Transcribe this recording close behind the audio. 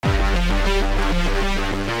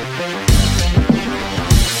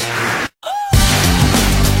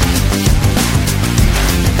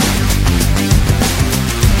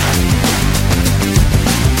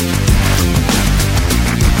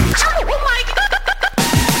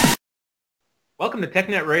welcome to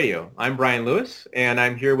TechNet Radio. I'm Brian Lewis, and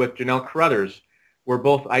I'm here with Janelle Carruthers. We're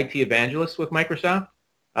both IT evangelists with Microsoft,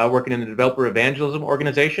 working in the Developer Evangelism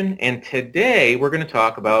Organization, and today we're going to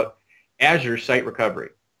talk about Azure Site Recovery.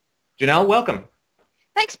 Janelle, welcome.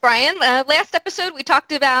 Thanks, Brian. Last episode we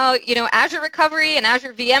talked about, Azure Recovery and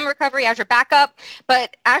Azure VM Recovery, Azure Backup,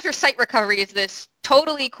 but Azure Site Recovery is this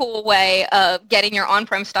totally cool way of getting your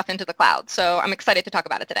on-prem stuff into the cloud. So I'm excited to talk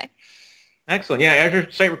about it today. Excellent. Yeah,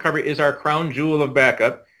 Azure Site Recovery is our crown jewel of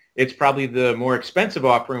backup. It's probably the more expensive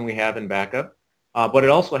offering we have in backup, but it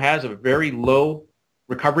also has a very low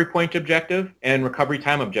recovery point objective and recovery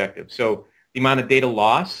time objective. So the amount of data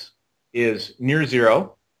loss is near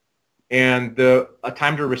zero, and the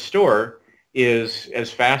time to restore is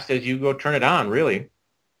as fast as you go turn it on, really.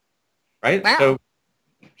 Right? Wow. So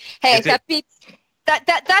hey, that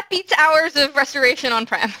beats hours of restoration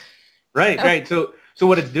on-prem. Right. So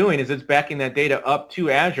what it's doing is it's backing that data up to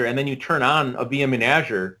Azure, and then you turn on a VM in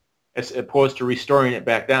Azure as opposed to restoring it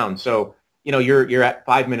back down. So you're at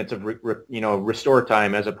 5 minutes of restore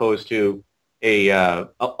time as opposed to a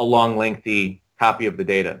long, lengthy copy of the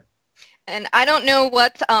data. And I don't know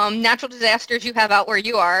what natural disasters you have out where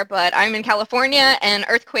you are, but I'm in California, and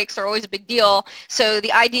earthquakes are always a big deal. So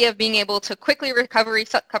the idea of being able to quickly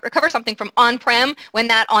recover something from on-prem when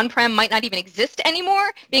that on-prem might not even exist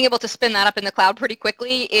anymore, being able to spin that up in the cloud pretty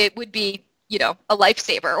quickly, it would be, a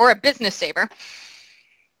lifesaver or a business saver.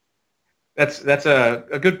 That's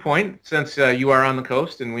a good point, since you are on the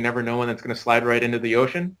coast, and we never know when it's going to slide right into the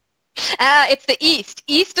ocean. It's the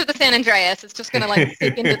east of the San Andreas. It's just going to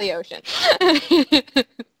sink into the ocean.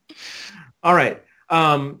 All right.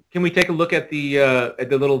 Can we take a look at the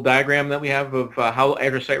little diagram that we have of how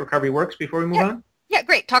Azure Site Recovery works before we move on? Yeah,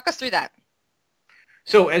 great. Talk us through that.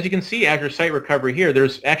 So as you can see, Azure Site Recovery here,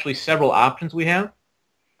 there's actually several options we have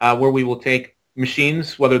where we will take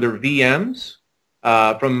machines, whether they're VMs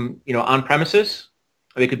from on-premises,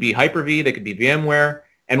 they could be Hyper-V, they could be VMware,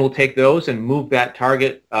 and we'll take those and move that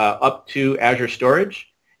target up to Azure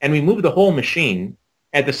Storage. And we move the whole machine.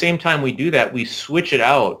 At the same time we do that, we switch it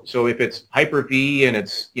out. So if it's Hyper-V and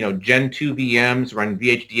it's Gen 2 VMs running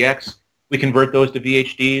VHDX, we convert those to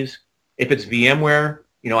VHDs. If it's VMware,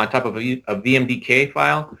 on top of a VMDK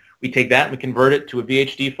file, we take that and we convert it to a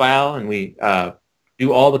VHD file, and we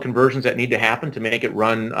do all the conversions that need to happen to make it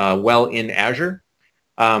run well in Azure.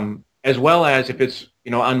 As well as if it's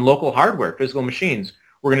on local hardware, physical machines,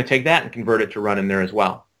 we're going to take that and convert it to run in there as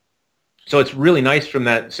well. So it's really nice from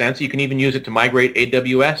that sense. You can even use it to migrate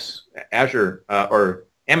AWS, Azure, or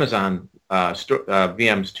Amazon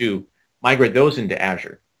VMs to migrate those into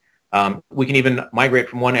Azure. We can even migrate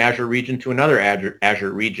from one Azure region to another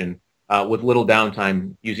Azure region with little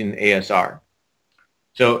downtime using ASR.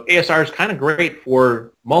 So ASR is kind of great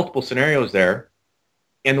for multiple scenarios there.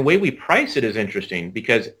 And the way we price it is interesting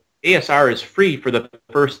because ASR is free for the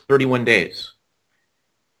first 31 days.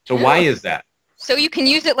 So why is that? So you can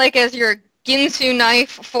use it like as your Ginsu knife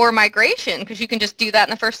for migration, because you can just do that in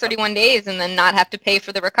the first 31 days and then not have to pay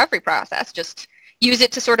for the recovery process. Just use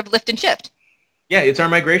it to sort of lift and shift. Yeah, it's our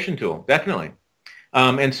migration tool, definitely.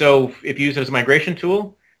 And so if you use it as a migration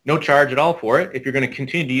tool, no charge at all for it. If you're going to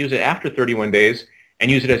continue to use it after 31 days and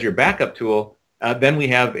use it as your backup tool, then we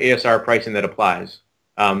have ASR pricing that applies.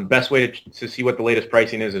 Best way to see what the latest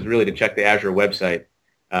pricing is really to check the Azure website.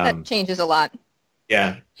 That changes a lot.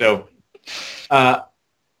 Yeah. So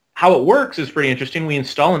how it works is pretty interesting. We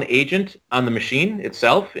install an agent on the machine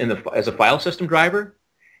itself as a file system driver,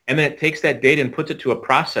 and then it takes that data and puts it to a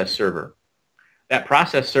process server. That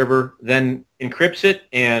process server then encrypts it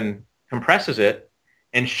and compresses it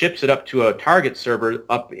and ships it up to a target server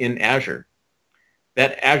up in Azure.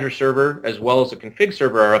 That Azure server as well as the config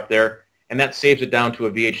server are up there, and that saves it down to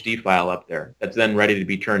a VHD file up there that's then ready to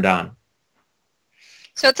be turned on.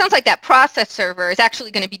 So it sounds like that process server is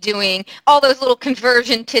actually going to be doing all those little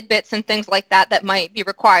conversion tidbits and things like that might be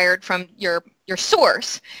required from your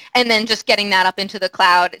source, and then just getting that up into the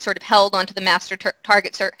cloud. It's sort of held on to the master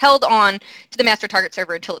target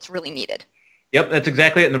server until it's really needed. Yep, that's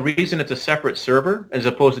exactly it. And the reason it's a separate server as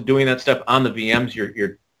opposed to doing that stuff on the VMs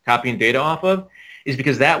you're copying data off of is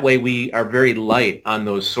because that way we are very light on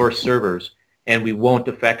those source servers, and we won't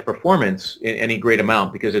affect performance in any great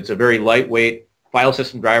amount because it's a very lightweight file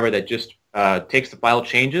system driver that just takes the file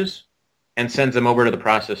changes and sends them over to the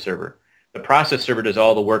process server. The process server does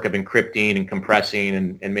all the work of encrypting and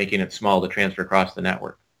compressing and making it small to transfer across the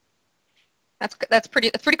network. That's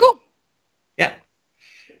pretty cool. Yeah.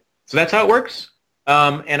 So that's how it works.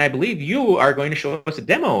 And I believe you are going to show us a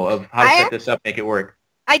demo of how to set this up, make it work.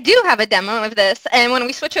 I do have a demo of this, and when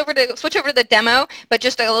we switch over to the demo, but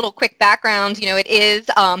just a little quick background, it is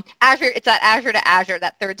Azure. It's that Azure to Azure,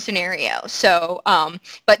 that third scenario. So,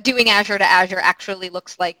 but doing Azure to Azure actually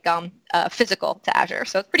looks like physical to Azure.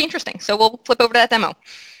 So it's pretty interesting. So we'll flip over to that demo.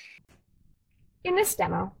 In this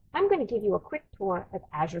demo, I'm going to give you a quick tour of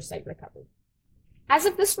Azure Site Recovery. As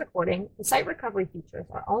of this recording, the site recovery features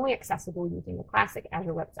are only accessible using the classic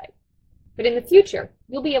Azure website. But in the future,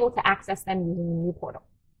 you'll be able to access them using the new portal.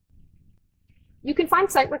 You can find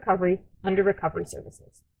site recovery under Recovery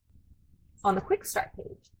Services. On the Quick Start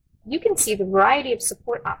page, you can see the variety of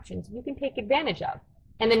support options you can take advantage of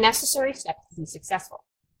and the necessary steps to be successful.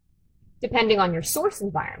 Depending on your source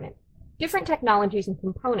environment, different technologies and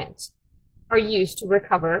components are used to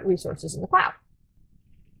recover resources in the cloud.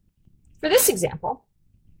 For this example,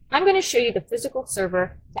 I'm going to show you the physical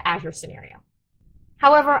server to Azure scenario.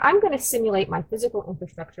 However, I'm going to simulate my physical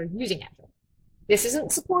infrastructure using Azure. This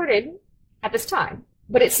isn't supported at this time,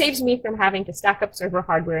 but it saves me from having to stack up server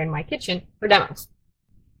hardware in my kitchen for demos.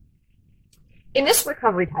 In this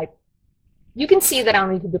recovery type, you can see that I'll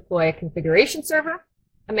need to deploy a configuration server,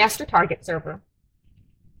 a master target server,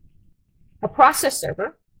 a process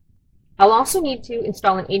server. I'll also need to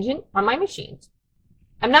install an agent on my machines.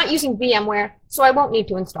 I'm not using VMware, so I won't need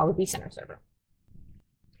to install a vCenter server.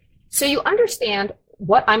 So you understand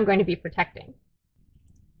what I'm going to be protecting.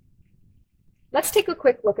 Let's take a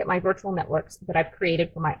quick look at my virtual networks that I've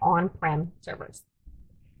created for my on-prem servers.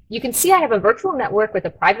 You can see I have a virtual network with a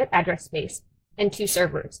private address space and two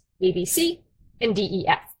servers, ABC and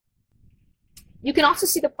DEF. You can also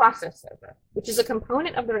see the process server, which is a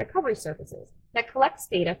component of the recovery services that collects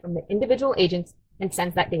data from the individual agents and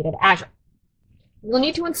sends that data to Azure. You'll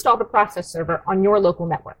need to install the process server on your local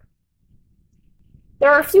network.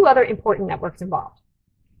 There are a few other important networks involved.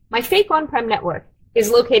 My fake on-prem network is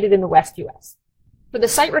located in the West US. For the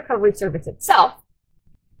site recovery service itself,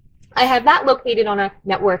 I have that located on a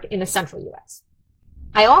network in the Central US.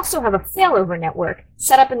 I also have a failover network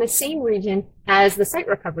set up in the same region as the site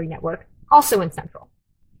recovery network, also in Central.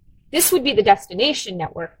 This would be the destination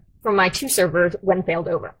network for my two servers when failed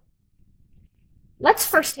over. Let's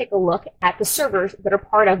first take a look at the servers that are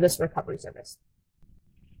part of this recovery service.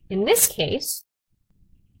 In this case,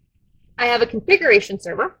 I have a configuration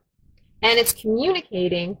server, and it's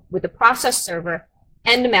communicating with the process server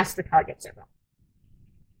and the master target server.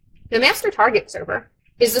 The master target server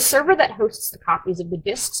is the server that hosts the copies of the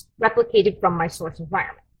disks replicated from my source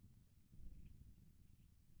environment.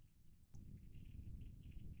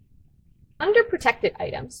 Under protected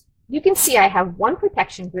items, you can see I have one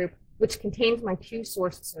protection group which contains my two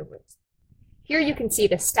source servers. Here you can see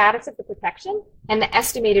the status of the protection and the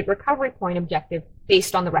estimated recovery point objective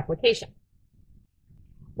based on the replication.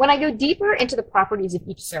 When I go deeper into the properties of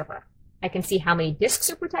each server, I can see how many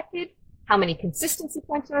disks are protected, how many consistency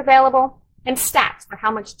points are available, and stats for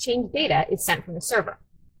how much changed data is sent from the server.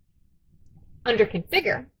 Under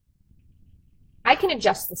Configure, I can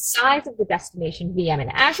adjust the size of the destination VM in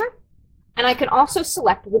Azure, and I can also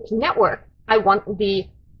select which network I want the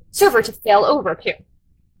server to fail over to.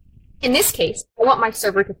 In this case, I want my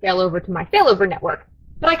server to fail over to my failover network,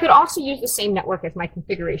 but I could also use the same network as my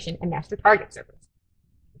configuration and master target servers.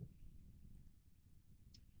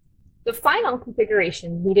 The final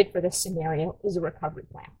configuration needed for this scenario is a recovery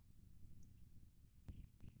plan.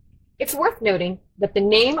 It's worth noting that the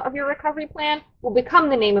name of your recovery plan will become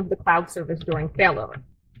the name of the cloud service during failover.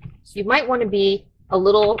 So you might want to be a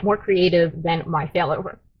little more creative than my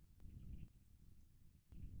failover.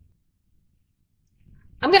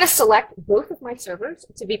 I'm going to select both of my servers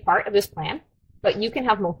to be part of this plan, but you can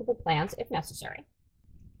have multiple plans if necessary.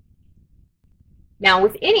 Now,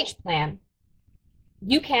 within each plan,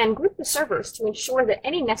 you can group the servers to ensure that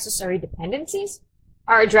any necessary dependencies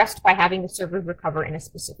are addressed by having the servers recover in a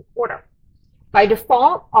specific order. By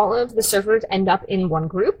default, all of the servers end up in one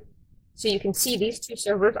group, so you can see these two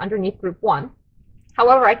servers underneath group 1.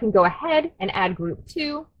 However, I can go ahead and add group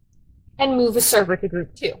 2 and move a server to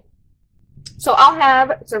group 2. So I'll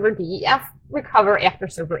have server DEF recover after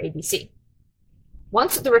server ABC.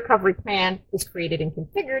 Once the recovery plan is created and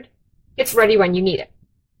configured, it's ready when you need it.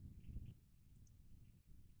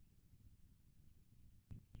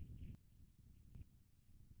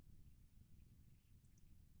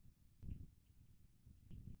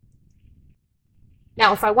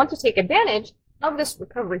 Now, if I want to take advantage of this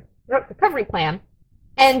recovery plan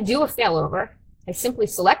and do a failover, I simply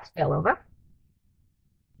select failover.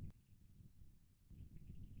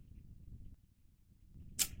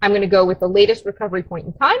 I'm going to go with the latest recovery point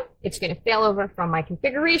in time. It's going to fail over from my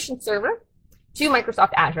configuration server to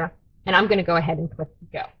Microsoft Azure, and I'm going to go ahead and click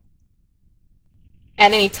Go.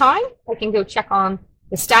 At any time, I can go check on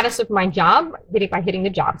the status of my job by hitting the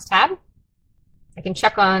Jobs tab. I can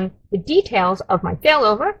check on the details of my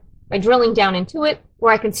failover by drilling down into it,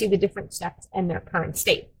 where I can see the different steps and their current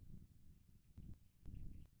state.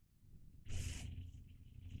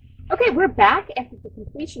 Okay, we're back after the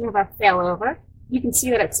completion of our failover. You can see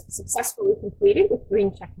that it's successfully completed with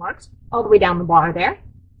green check marks all the way down the bar there.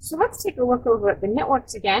 So let's take a look over at the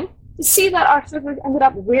networks again to see that our servers ended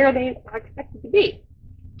up where they are expected to be.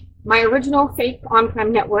 My original fake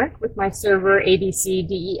on-prem network with my server ABC,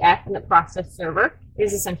 DEF, and the process server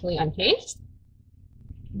is essentially unchanged.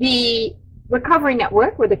 The recovery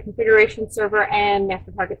network, where the configuration server and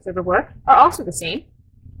master target server were, are also the same.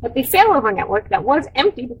 But the failover network that was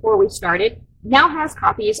empty before we started now has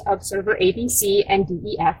copies of server ABC and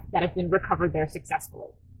DEF that have been recovered there successfully.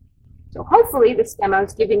 So hopefully this demo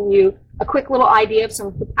is giving you a quick little idea of some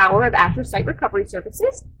of the power of Azure Site Recovery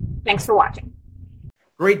Services. Thanks for watching.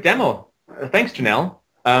 Great demo. Thanks, Janelle.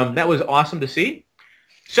 That was awesome to see.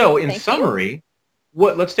 So in summary,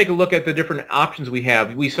 let's take a look at the different options we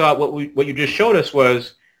have. We saw what you just showed us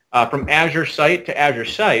was from Azure Site to Azure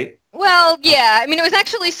Site. Well, yeah. I mean, it was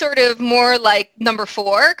actually sort of more like number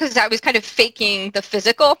 4 because I was kind of faking the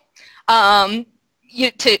physical to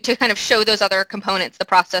kind of show those other components, the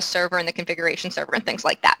process server and the configuration server and things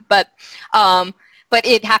like that. But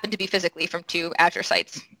it happened to be physically from 2 Azure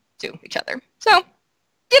sites to each other. So,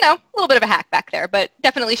 you know, a little bit of a hack back there, but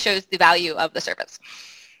definitely shows the value of the service.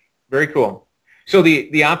 Very cool. So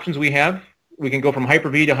the options we have, we can go from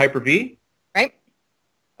Hyper-V to Hyper-V. Right.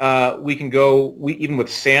 We can go, even with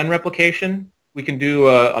SAN replication, we can do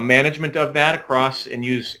a management of that across and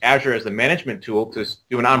use Azure as the management tool to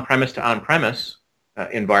do an on-premise to on-premise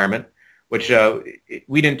environment, which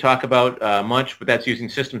we didn't talk about much, but that's using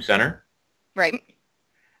System Center. Right.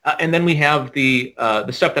 And then we have the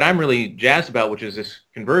stuff that I'm really jazzed about, which is this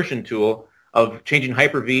conversion tool of changing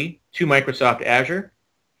Hyper-V to Microsoft Azure,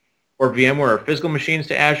 or VMware or physical machines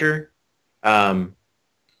to Azure, and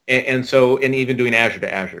even doing Azure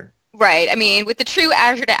to Azure. Right. I mean, with the true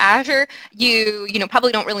Azure to Azure, you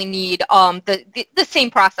probably don't really need the same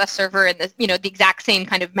process server and the exact same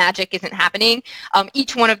kind of magic isn't happening.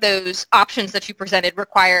 Each one of those options that you presented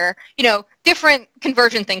require different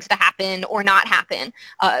conversion things to happen or not happen.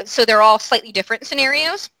 So they're all slightly different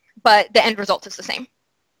scenarios, but the end result is the same.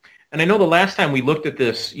 And I know the last time we looked at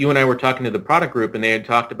this, you and I were talking to the product group, and they had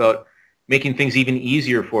talked about making things even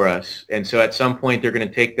easier for us. And so at some point, they're going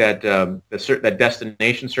to take that that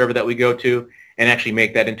destination server that we go to and actually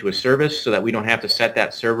make that into a service so that we don't have to set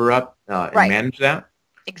that server up and manage that.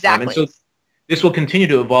 Exactly. And so this will continue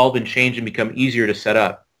to evolve and change and become easier to set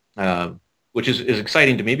up, which is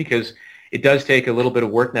exciting to me because it does take a little bit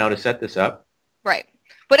of work now to set this up. Right.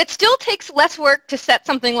 But it still takes less work to set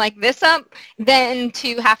something like this up than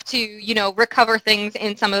to have to, recover things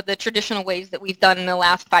in some of the traditional ways that we've done in the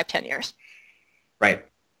last 5-10 years. Right.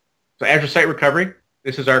 So Azure Site Recovery,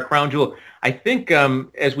 this is our crown jewel. I think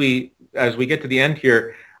as we get to the end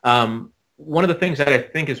here, one of the things that I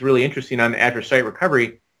think is really interesting on Azure Site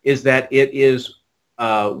Recovery is that it is,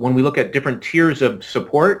 when we look at different tiers of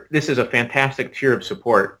support, this is a fantastic tier of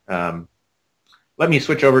support. Let me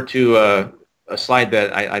switch over to a slide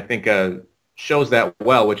that I think shows that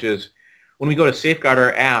well, which is when we go to safeguard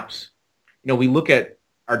our apps, we look at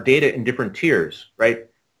our data in different tiers, right?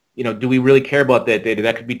 Do we really care about that data?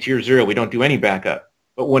 That could be tier 0. We don't do any backup.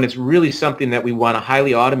 But when it's really something that we want to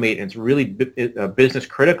highly automate and it's really business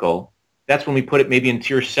critical, that's when we put it maybe in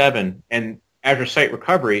tier 7. And Azure Site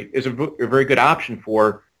Recovery is a very good option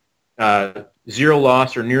for zero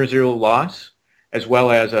loss or near zero loss, as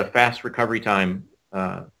well as a fast recovery time.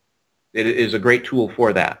 It is a great tool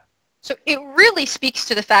for that. So it really speaks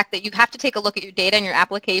to the fact that you have to take a look at your data and your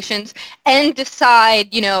applications and decide,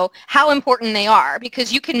 how important they are,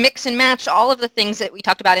 because you can mix and match all of the things that we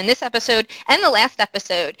talked about in this episode and the last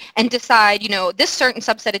episode and decide, this certain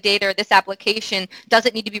subset of data or this application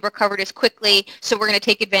doesn't need to be recovered as quickly, so we're going to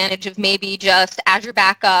take advantage of maybe just Azure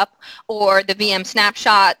Backup or the VM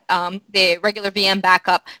snapshot, the regular VM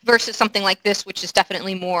backup, versus something like this, which is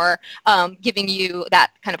definitely more giving you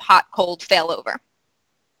that kind of hot-cold failover.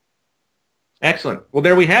 Excellent. Well,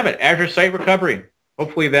 there we have it, Azure Site Recovery.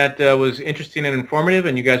 Hopefully that was interesting and informative,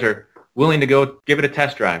 and you guys are willing to go give it a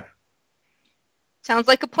test drive. Sounds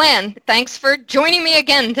like a plan. Thanks for joining me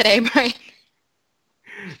again today, Brian.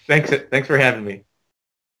 Thanks for having me.